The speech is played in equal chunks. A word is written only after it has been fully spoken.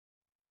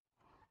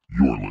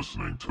You're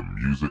listening to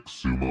Music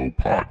Sumo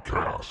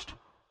Podcast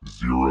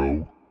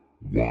 019.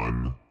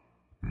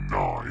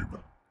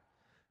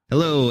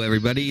 Hello,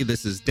 everybody.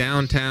 This is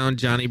Downtown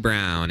Johnny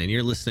Brown, and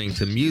you're listening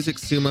to Music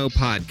Sumo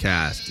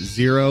Podcast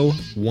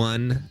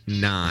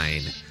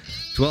 019.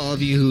 To all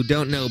of you who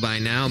don't know by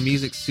now,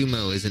 Music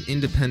Sumo is an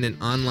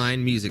independent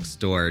online music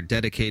store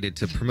dedicated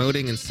to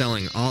promoting and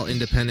selling all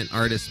independent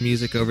artists'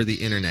 music over the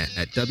internet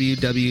at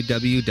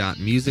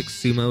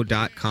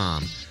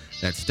www.musicsumo.com.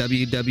 That's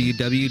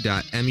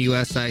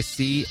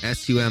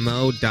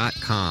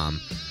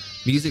www.musicsumo.com.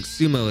 Music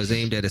Sumo is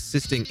aimed at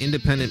assisting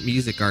independent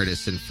music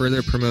artists in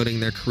further promoting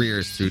their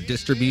careers through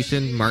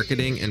distribution,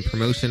 marketing, and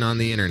promotion on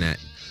the internet.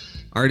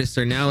 Artists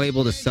are now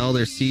able to sell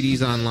their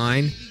CDs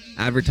online,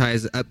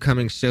 advertise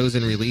upcoming shows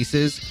and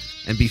releases,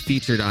 and be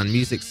featured on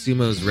Music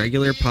Sumo's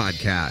regular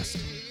podcast.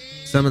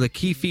 Some of the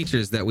key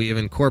features that we have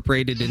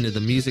incorporated into the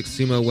Music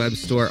Sumo web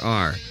store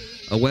are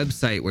a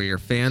website where your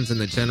fans and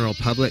the general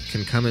public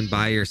can come and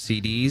buy your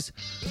CDs,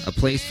 a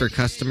place for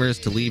customers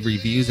to leave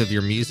reviews of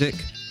your music,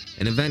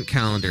 an event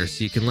calendar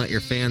so you can let your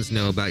fans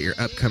know about your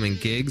upcoming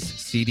gigs,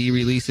 CD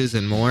releases,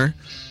 and more,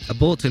 a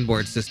bulletin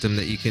board system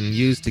that you can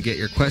use to get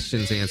your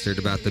questions answered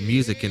about the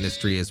music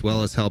industry as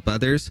well as help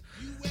others,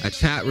 a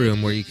chat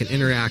room where you can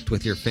interact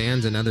with your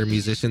fans and other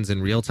musicians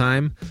in real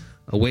time,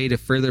 a way to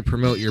further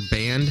promote your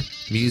band,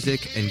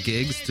 music, and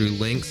gigs through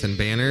links and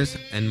banners,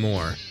 and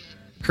more.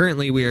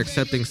 Currently, we are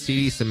accepting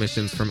CD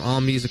submissions from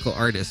all musical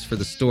artists for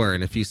the store,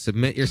 and if you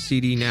submit your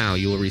CD now,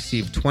 you will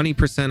receive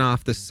 20%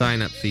 off the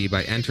sign-up fee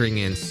by entering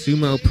in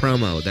Sumo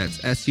Promo, that's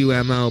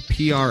SUMO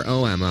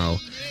PROMO,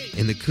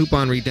 in the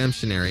coupon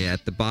redemption area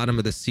at the bottom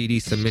of the CD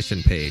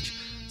submission page.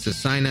 So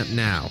sign up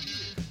now.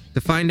 To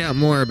find out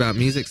more about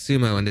Music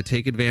Sumo and to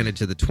take advantage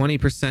of the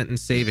 20% in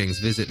savings,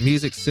 visit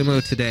Music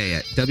Sumo today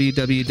at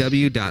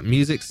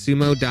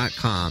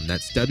www.musicsumo.com.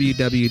 That's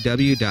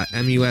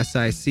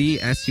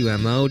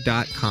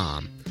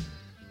www.musicsumo.com.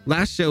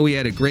 Last show we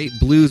had a great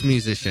blues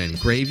musician,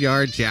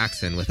 Graveyard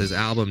Jackson, with his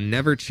album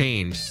Never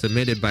Change,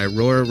 submitted by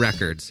Rora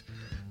Records.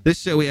 This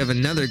show we have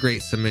another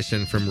great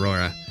submission from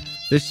Rora.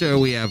 This show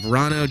we have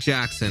Ronno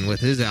Jackson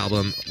with his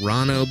album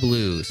Ronno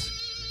Blues.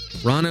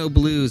 Ronno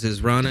Blues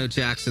is Ronno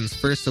Jackson's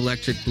first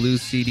electric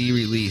blues CD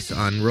release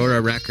on Rora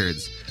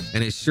Records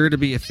and is sure to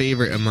be a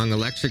favorite among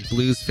electric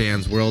blues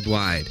fans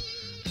worldwide.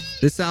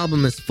 This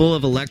album is full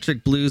of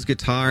electric blues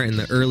guitar in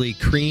the early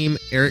Cream,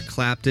 Eric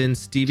Clapton,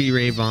 Stevie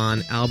Ray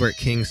Vaughan, Albert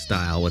King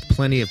style with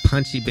plenty of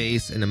punchy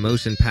bass and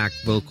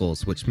emotion-packed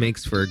vocals, which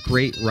makes for a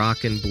great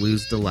rock and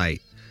blues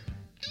delight.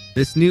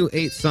 This new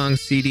 8-song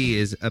CD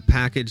is a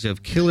package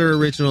of killer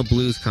original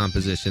blues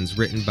compositions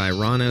written by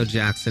Ronno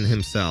Jackson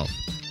himself.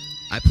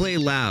 I play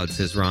loud,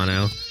 says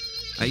Ronno.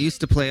 I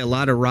used to play a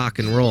lot of rock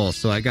and roll,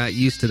 so I got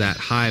used to that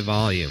high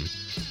volume.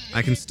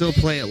 I can still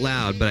play it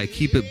loud, but I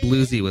keep it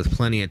bluesy with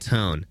plenty of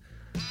tone.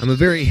 I'm a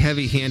very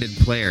heavy-handed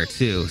player,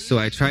 too, so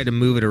I try to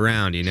move it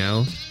around, you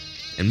know?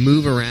 And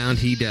move around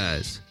he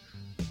does.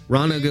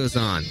 Ronno goes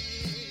on.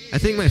 I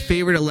think my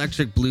favorite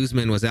electric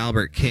bluesman was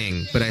Albert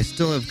King, but I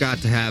still have got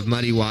to have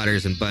Muddy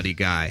Waters and Buddy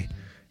Guy.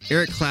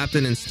 Eric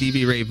Clapton and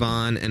Stevie Ray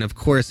Vaughan, and of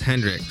course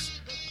Hendrix.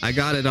 I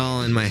got it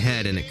all in my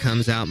head and it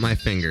comes out my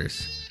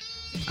fingers.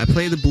 I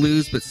play the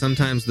blues, but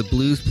sometimes the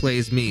blues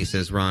plays me,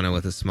 says Ronno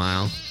with a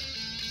smile.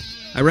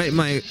 I write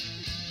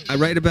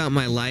about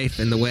my life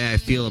and the way I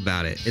feel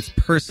about it. It's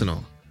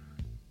personal.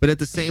 But at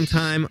the same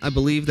time, I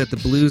believe that the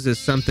blues is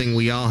something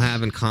we all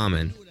have in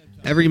common.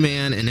 Every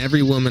man and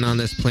every woman on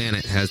this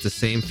planet has the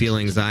same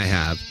feelings I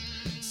have.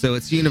 So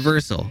it's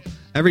universal.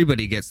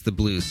 Everybody gets the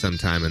blues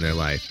sometime in their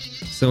life.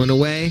 So in a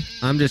way,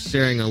 I'm just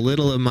sharing a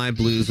little of my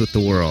blues with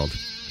the world.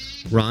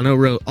 Ronno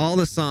wrote all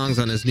the songs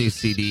on his new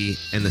CD,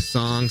 and the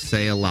songs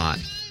say a lot.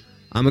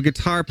 I'm a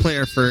guitar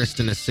player first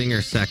and a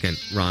singer second,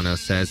 Ronno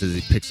says as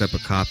he picks up a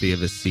copy of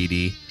his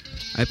CD.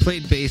 I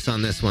played bass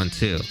on this one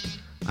too.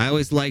 I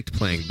always liked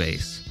playing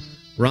bass.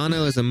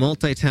 Ronno is a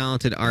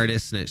multi-talented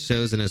artist and it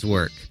shows in his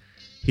work.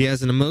 He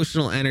has an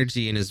emotional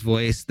energy in his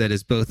voice that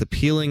is both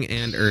appealing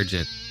and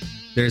urgent.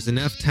 There's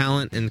enough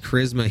talent and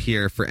charisma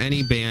here for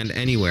any band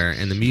anywhere,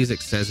 and the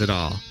music says it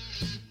all.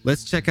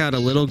 Let's check out a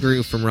little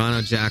groove from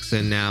Ronno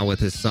Jackson now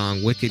with his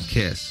song Wicked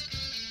Kiss.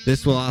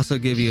 This will also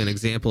give you an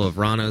example of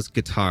Ronno's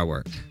guitar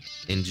work.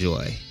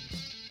 Enjoy.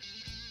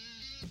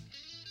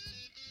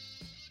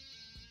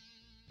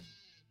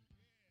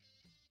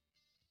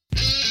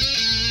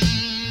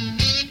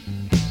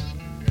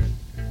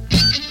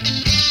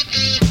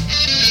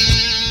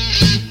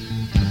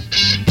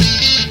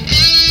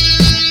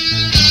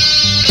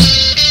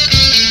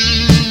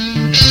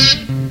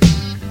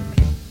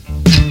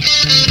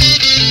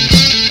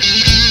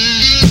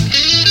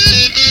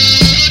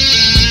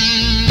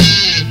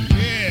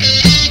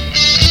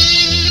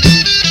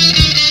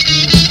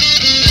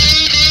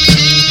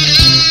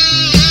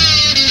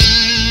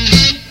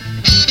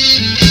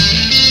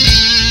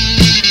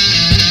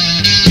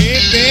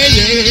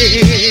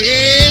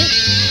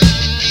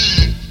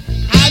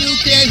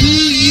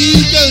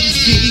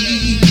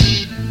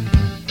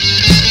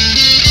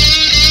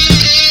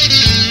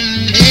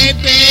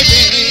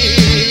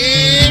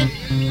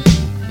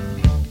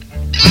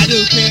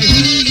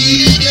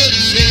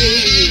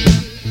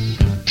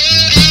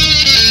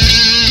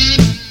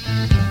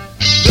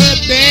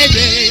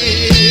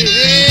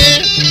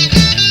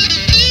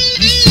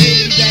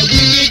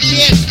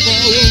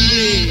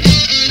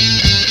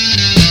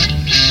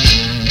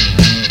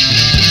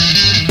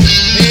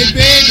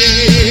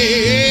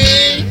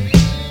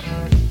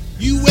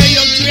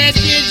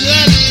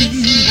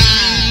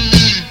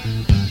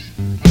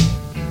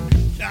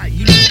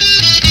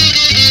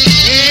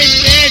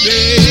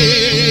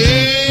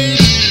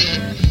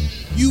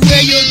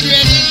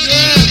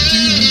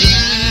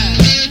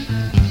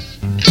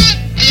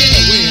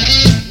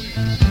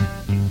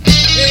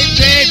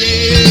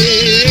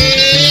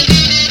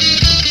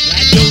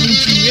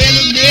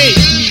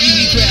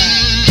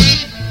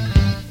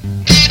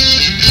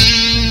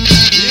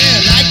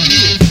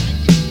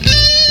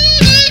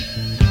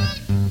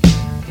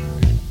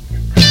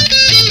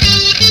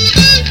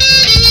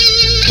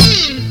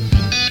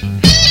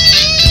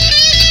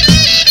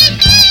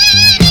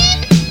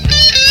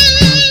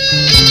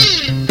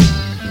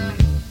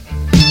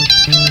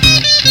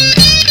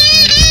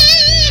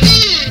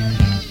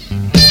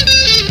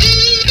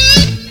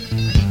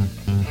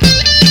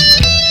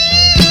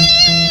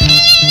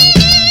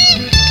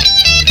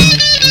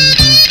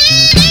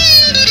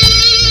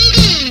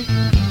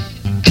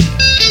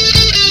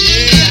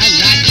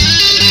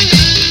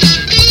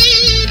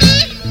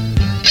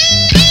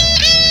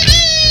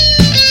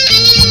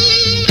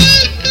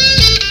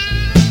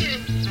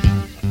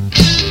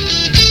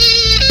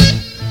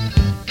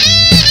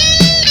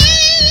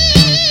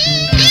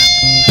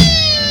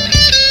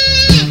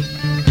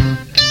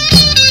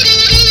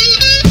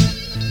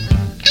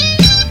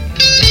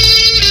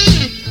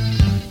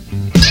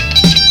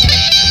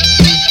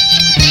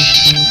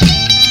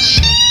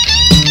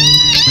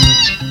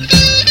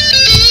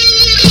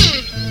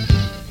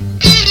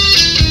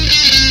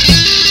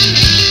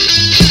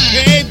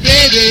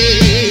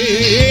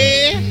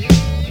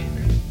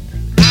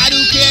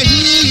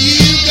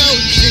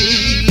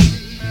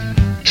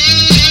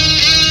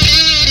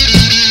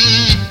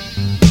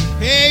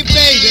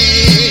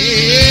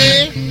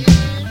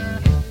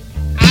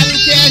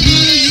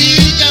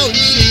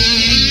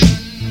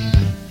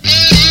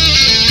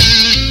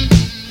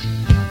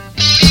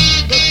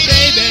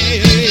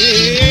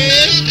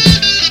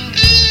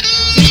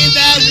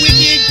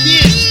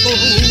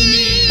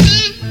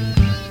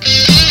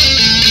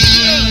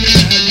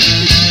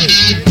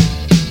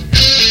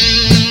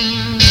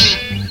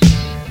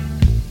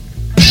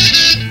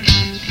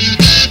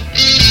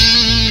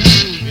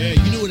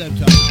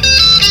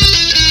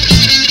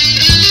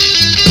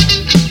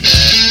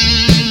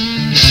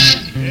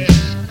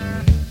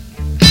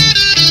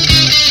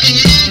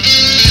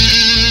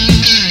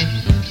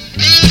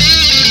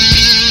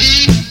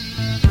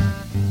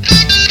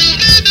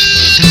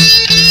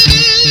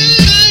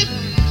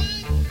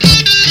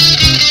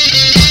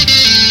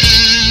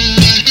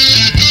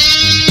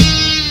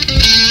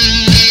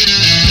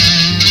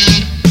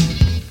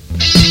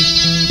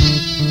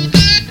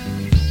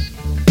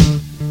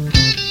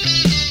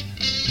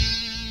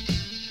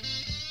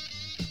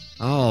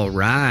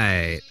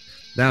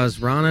 That was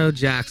Ronno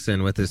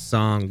Jackson with his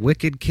song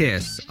Wicked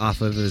Kiss off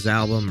of his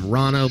album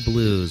Ronno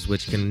Blues,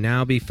 which can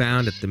now be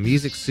found at the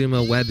Music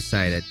Sumo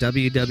website at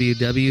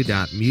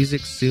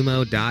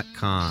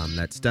www.musicsumo.com.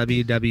 That's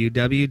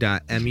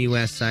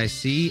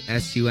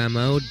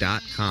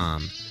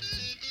www.musicsumo.com.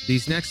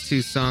 These next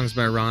two songs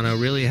by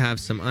Ronno really have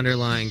some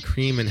underlying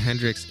Cream and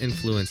Hendrix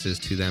influences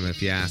to them, if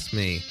you ask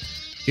me.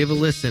 Give a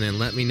listen and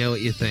let me know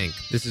what you think.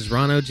 This is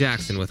Ronno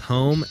Jackson with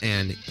Home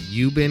and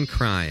You Been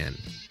Crying.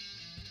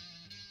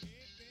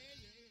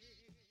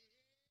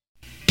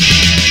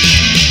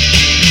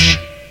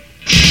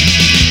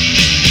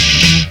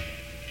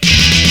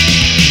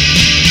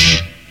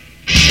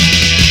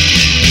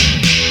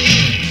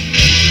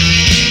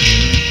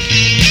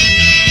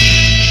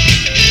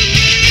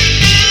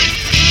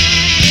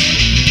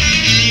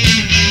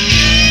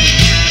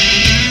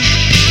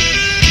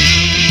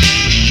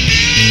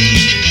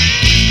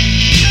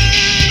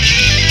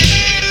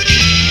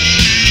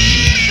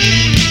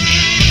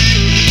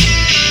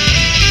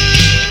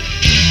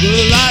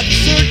 Well, I've been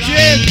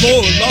searching for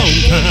a long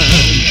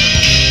time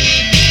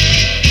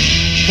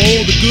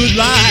for the good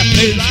life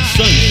and the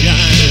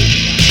sunshine,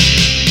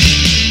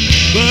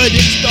 but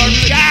it's dark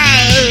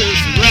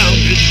skies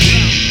surrounded me.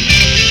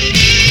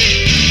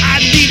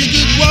 I need a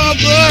good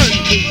woman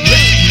to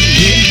rescue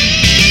me.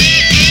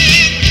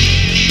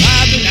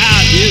 I've been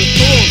out here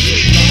for so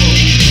long,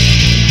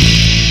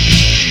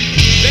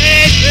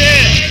 baby,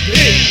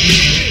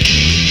 baby.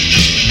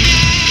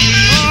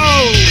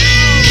 Oh.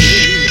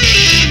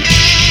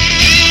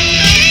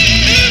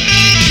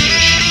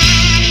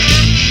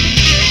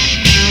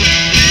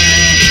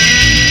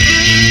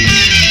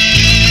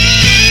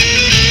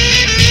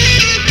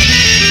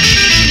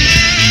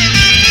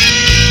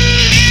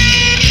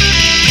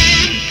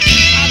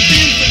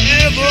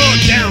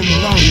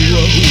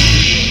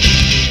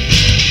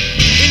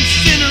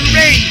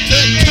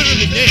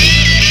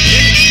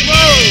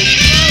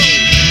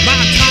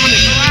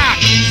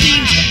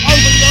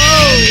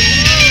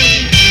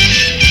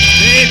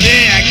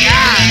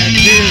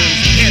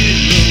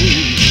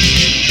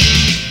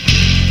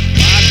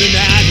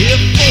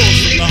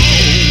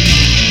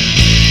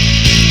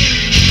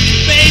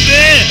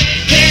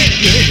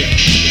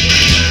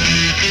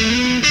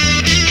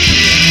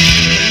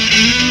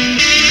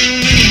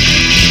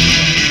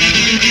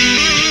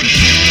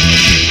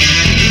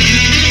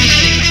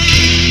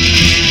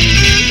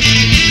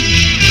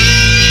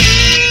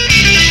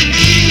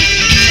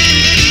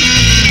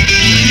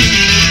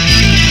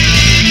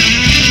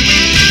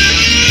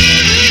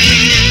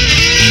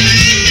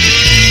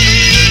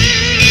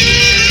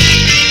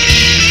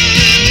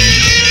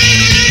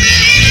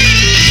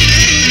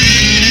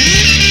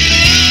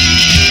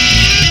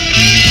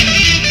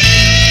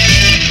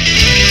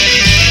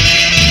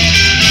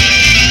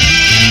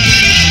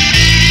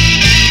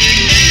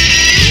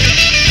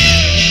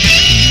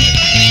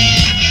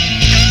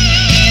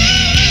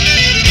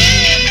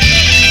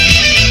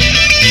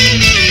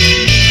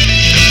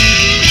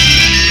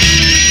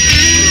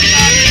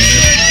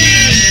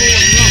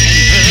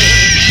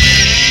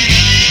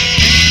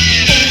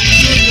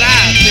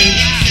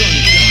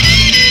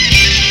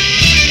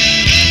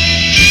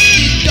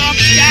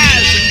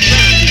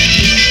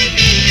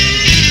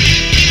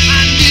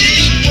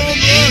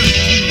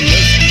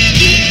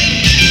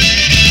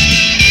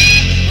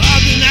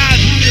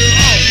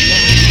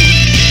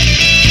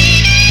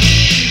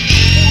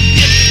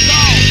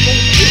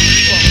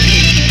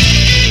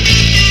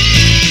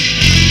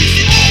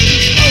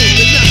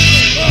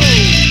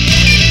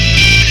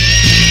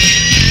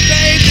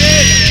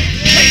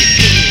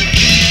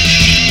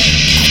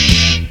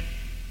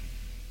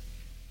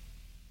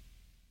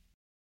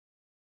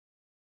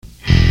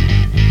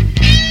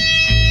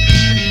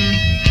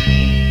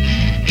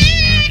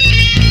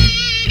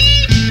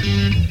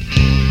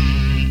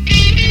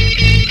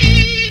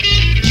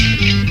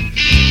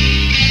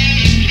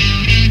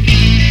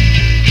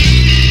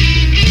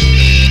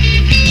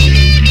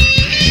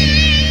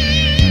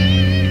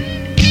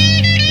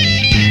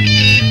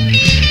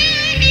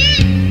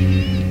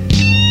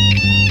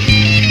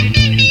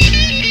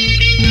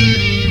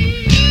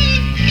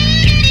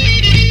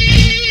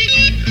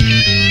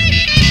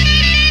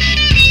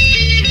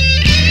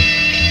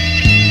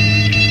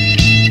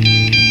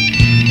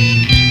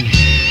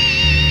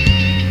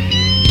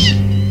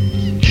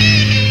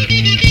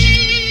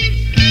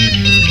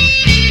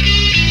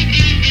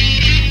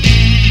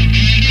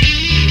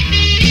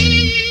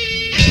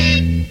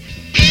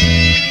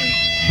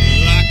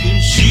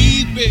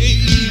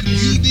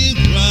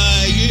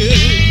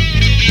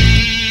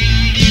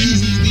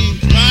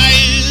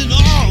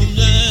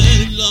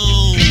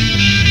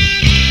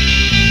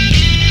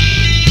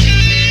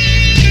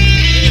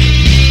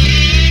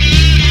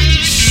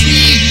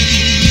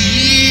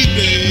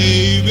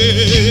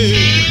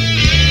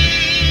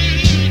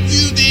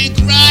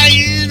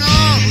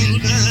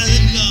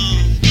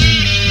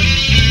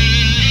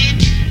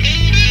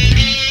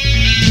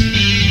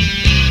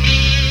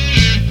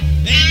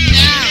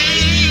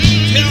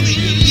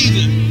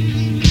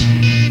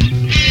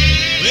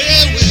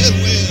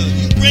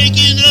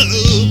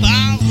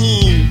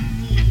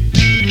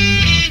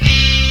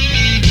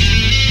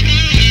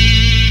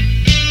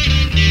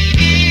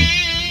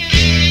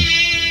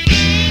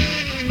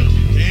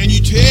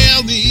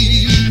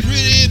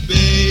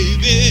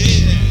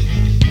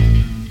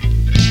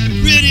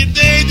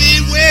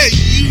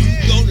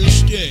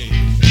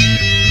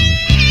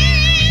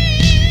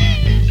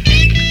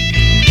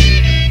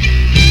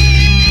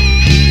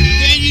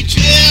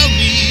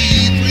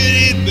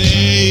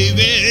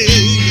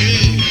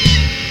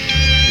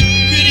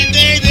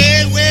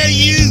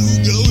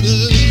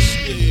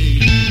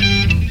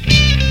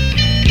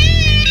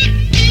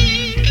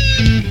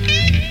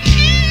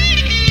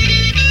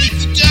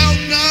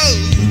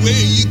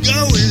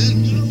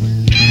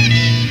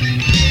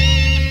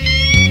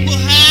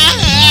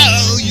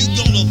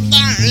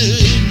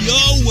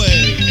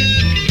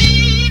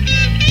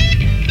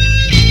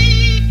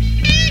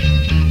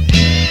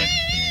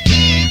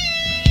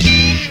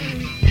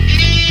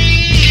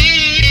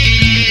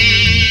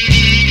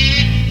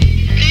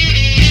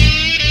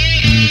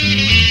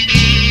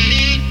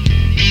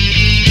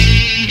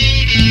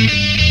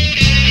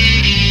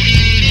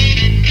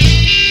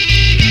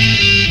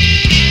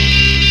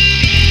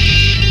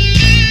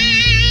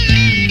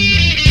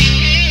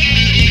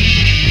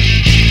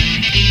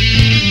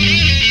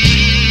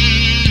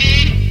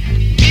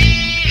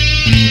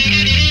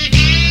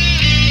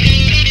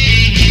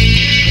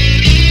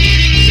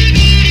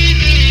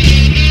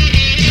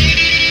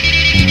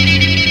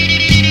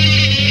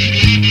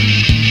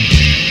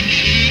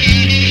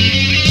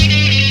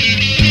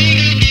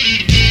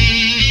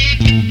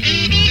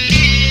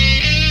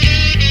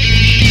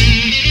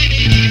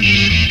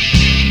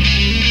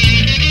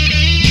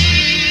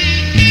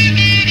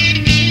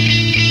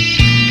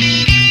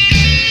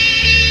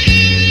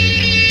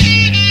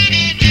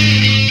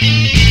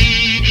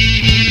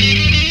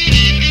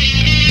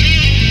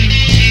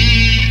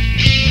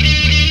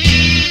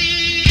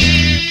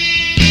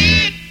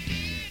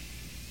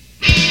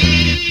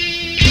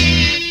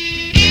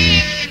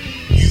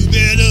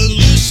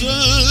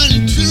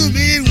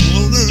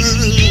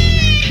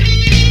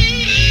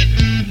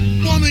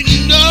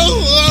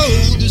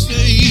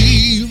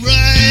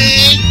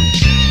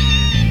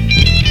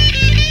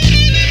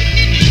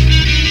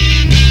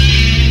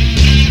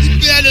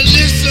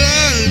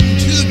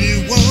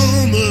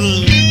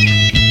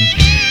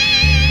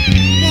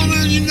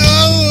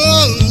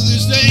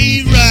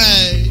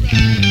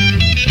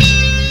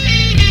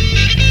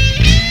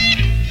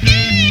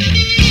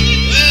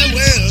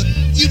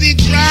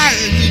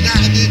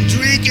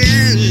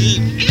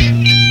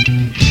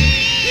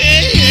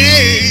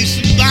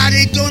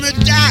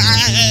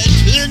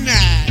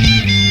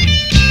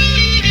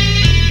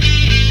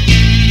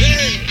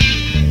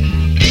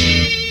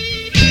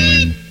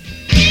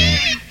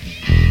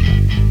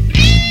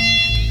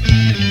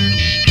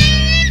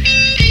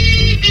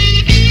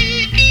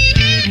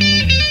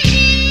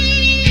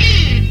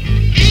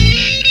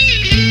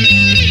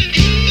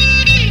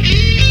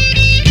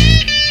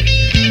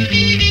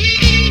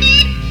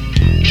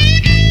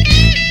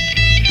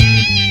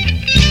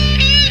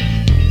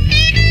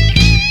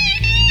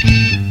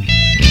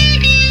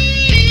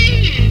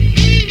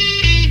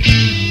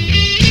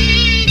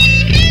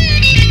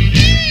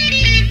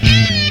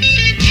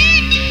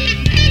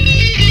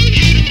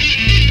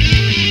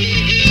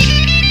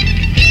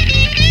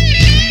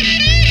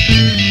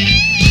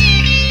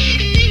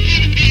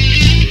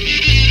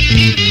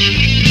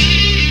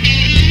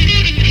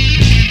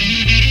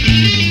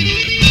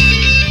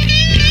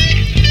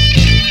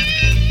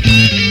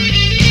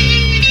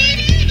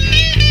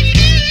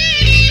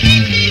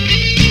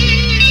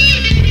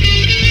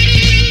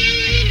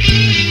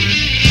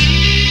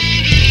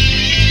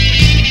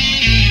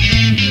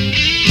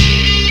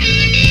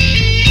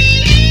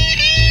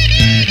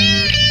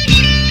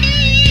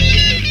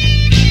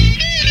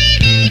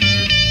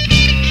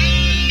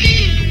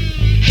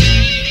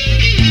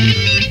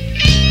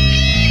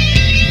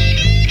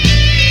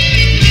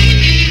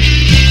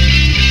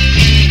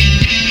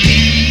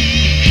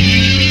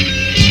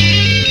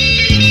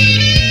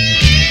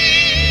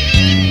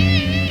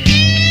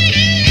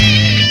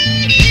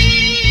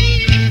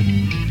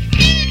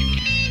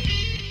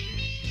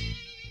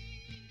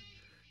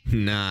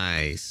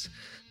 Nice.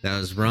 That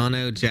was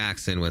Ronno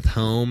Jackson with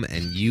Home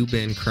and You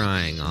Been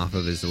Crying off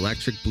of his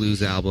electric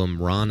blues album,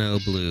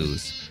 Ronno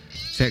Blues.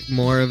 Check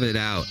more of it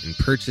out and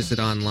purchase it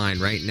online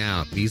right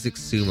now at Music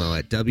Sumo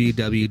at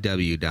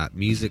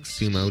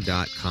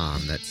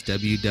www.musicsumo.com. That's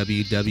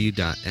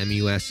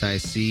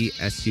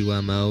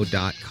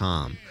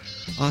www.musicsumo.com.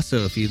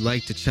 Also, if you'd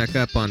like to check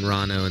up on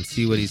Ronno and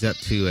see what he's up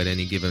to at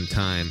any given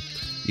time,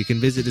 you can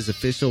visit his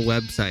official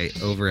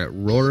website over at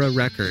Rora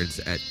Records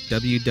at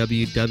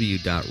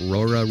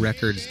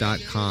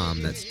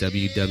www.rorarecords.com. That's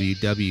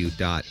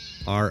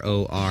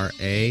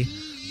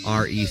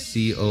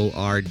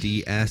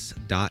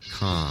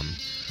www.rorarecords.com.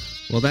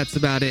 Well, that's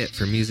about it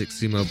for Music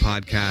Sumo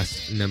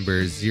Podcast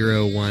number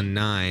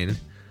 019.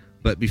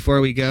 But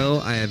before we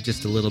go, I have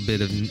just a little bit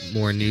of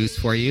more news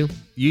for you.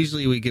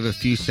 Usually we give a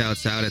few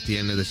shouts out at the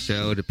end of the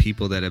show to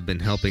people that have been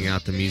helping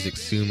out the Music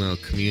Sumo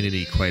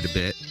community quite a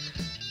bit.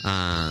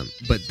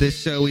 But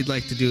this show we'd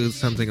like to do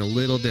something a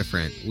little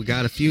different. We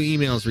got a few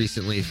emails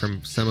recently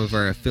from some of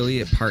our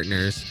affiliate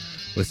partners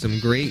with some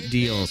great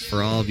deals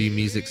for all of you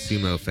Music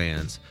Sumo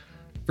fans.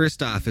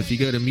 First off, if you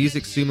go to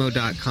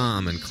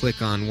musicsumo.com and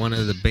click on one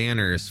of the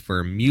banners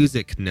for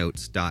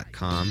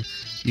musicnotes.com,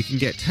 you can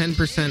get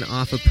 10%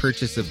 off a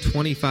purchase of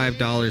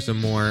 $25 or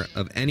more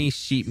of any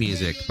sheet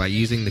music by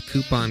using the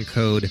coupon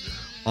code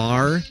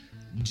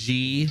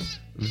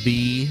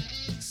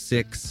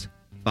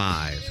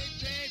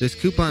RGV65. This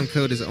coupon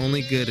code is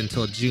only good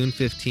until June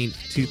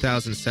 15th,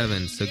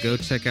 2007, so go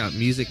check out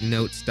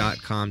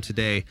musicnotes.com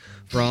today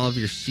for all of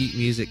your sheet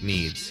music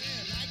needs.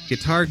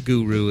 Guitar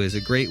Guru is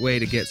a great way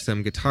to get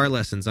some guitar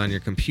lessons on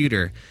your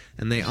computer,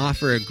 and they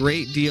offer a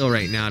great deal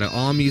right now to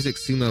all Music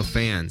Sumo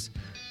fans.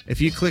 If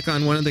you click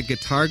on one of the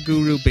Guitar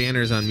Guru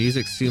banners on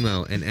Music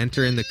Sumo and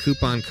enter in the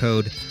coupon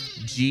code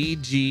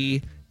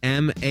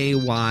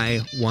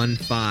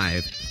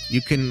GGMAY15,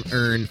 you can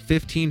earn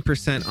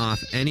 15%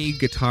 off any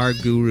Guitar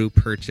Guru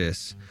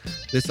purchase.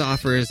 This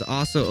offer is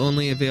also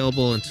only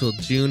available until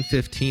June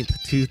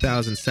 15th,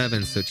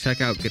 2007, so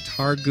check out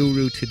Guitar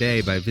Guru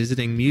today by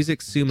visiting Music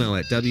Sumo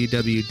at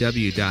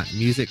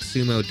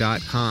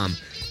www.musicsumo.com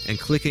and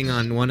clicking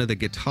on one of the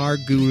Guitar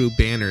Guru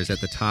banners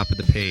at the top of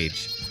the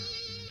page.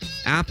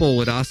 Apple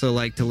would also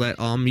like to let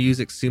all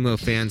Music Sumo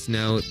fans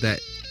know that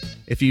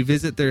if you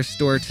visit their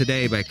store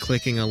today by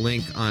clicking a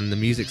link on the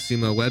Music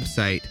Sumo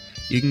website,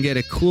 you can get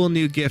a cool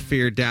new gift for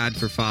your dad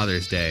for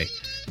Father's Day.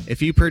 If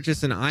you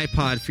purchase an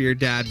iPod for your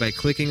dad by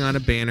clicking on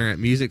a banner at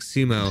Music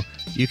Sumo,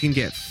 you can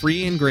get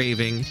free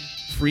engraving,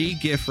 free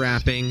gift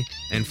wrapping,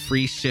 and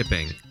free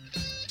shipping.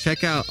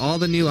 Check out all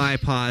the new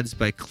iPods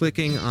by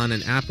clicking on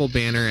an Apple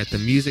banner at the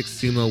Music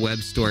Sumo web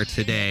store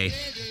today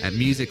at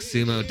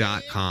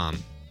musicsumo.com.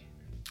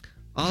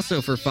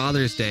 Also for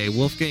Father's Day,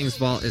 Wolfgang's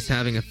Vault is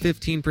having a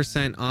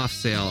 15% off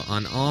sale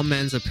on all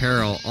men's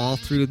apparel all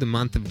through the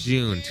month of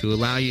June to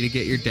allow you to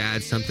get your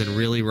dad something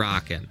really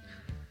rockin'.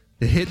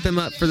 To hit them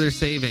up for their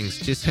savings,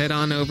 just head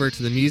on over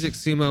to the Music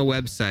Sumo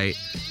website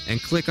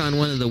and click on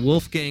one of the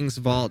Wolfgang's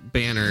Vault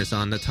banners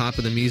on the top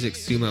of the Music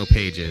Sumo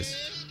pages.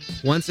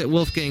 Once at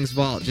Wolfgang's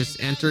Vault, just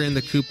enter in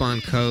the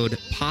coupon code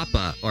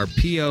PAPA or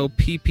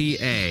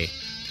POPPA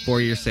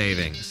for your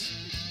savings.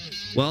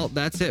 Well,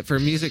 that's it for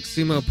Music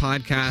Sumo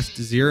Podcast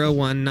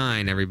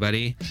 019,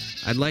 everybody.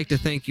 I'd like to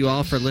thank you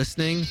all for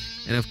listening,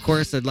 and of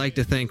course, I'd like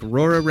to thank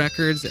Rora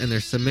Records and their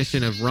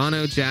submission of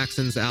Ronno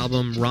Jackson's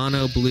album,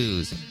 Ronno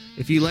Blues.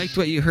 If you liked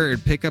what you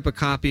heard, pick up a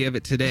copy of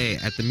it today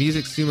at the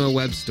Music Sumo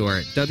web store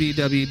at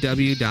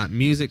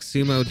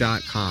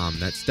www.musicsumo.com.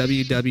 That's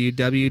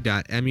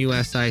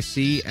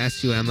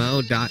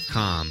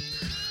www.musicsumo.com.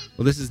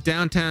 Well, this is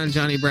Downtown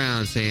Johnny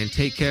Brown saying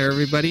take care,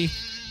 everybody.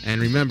 And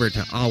remember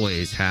to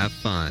always have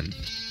fun.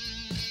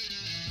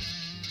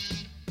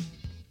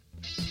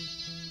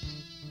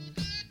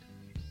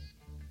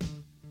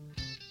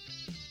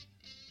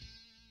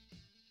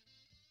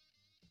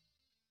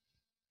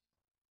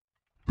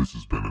 This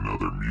has been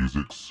another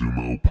Music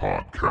Sumo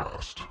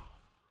podcast.